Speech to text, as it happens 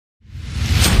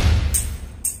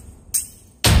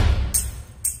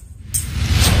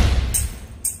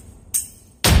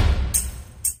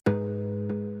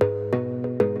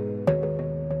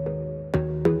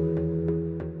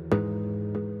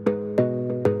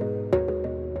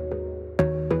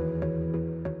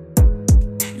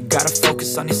gotta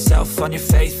focus on yourself, on your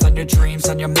faith, on your dreams,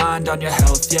 on your mind, on your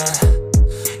health, yeah.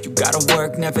 You gotta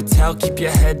work, never tell, keep your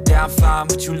head down,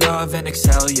 find what you love and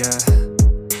excel, yeah.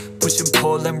 Push and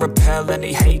pull and repel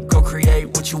any hate, go create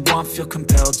what you want, feel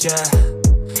compelled, yeah.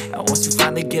 And once you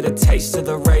finally get a taste of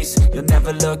the race, you'll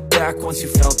never look back once you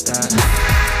felt that.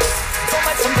 Don't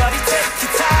let somebody take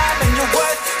your time and your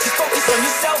worth, just focus on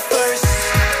yourself first.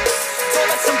 Don't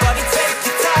let somebody take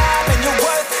your time and your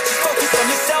worth, just focus on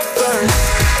yourself first.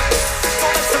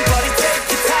 Don't let somebody take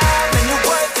your time and your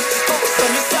worth, just focus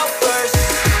on yourself first.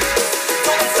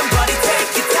 Don't let somebody take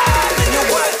your time and your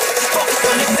worth, just focus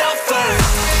on yourself first.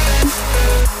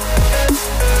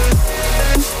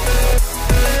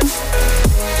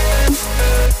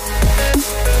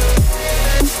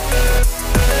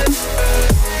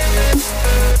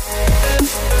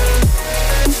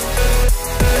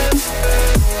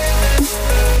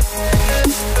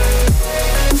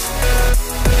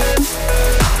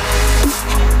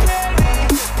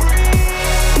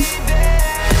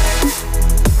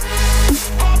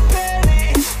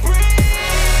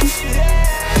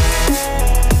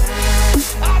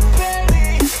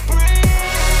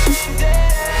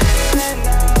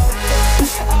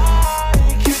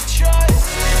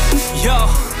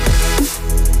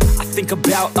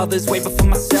 About others way before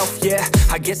myself, yeah.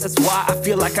 I guess that's why I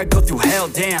feel like I go through hell,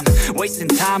 damn. Wasting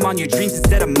time on your dreams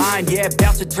instead of mine, yeah.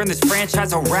 About to turn this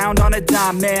franchise around on a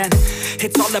dime, man.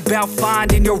 It's all about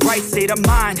finding your right state of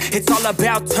mind. It's all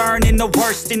about turning the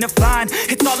worst into fine.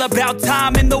 It's all about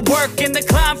time and the work and the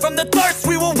climb. From the thirst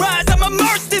we will rise, I'm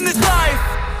immersed in this life.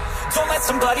 Don't let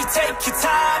somebody take your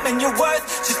time and your worth,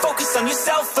 just focus on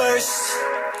yourself first.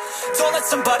 Don't let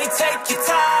somebody take your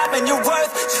time and your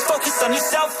worth, just focus on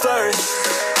yourself first.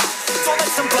 Don't let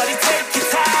somebody take your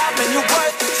time and your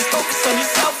worth, just focus on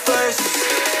yourself first.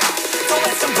 Don't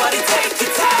let somebody take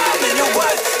your time and your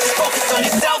worth, just focus on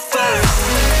yourself first.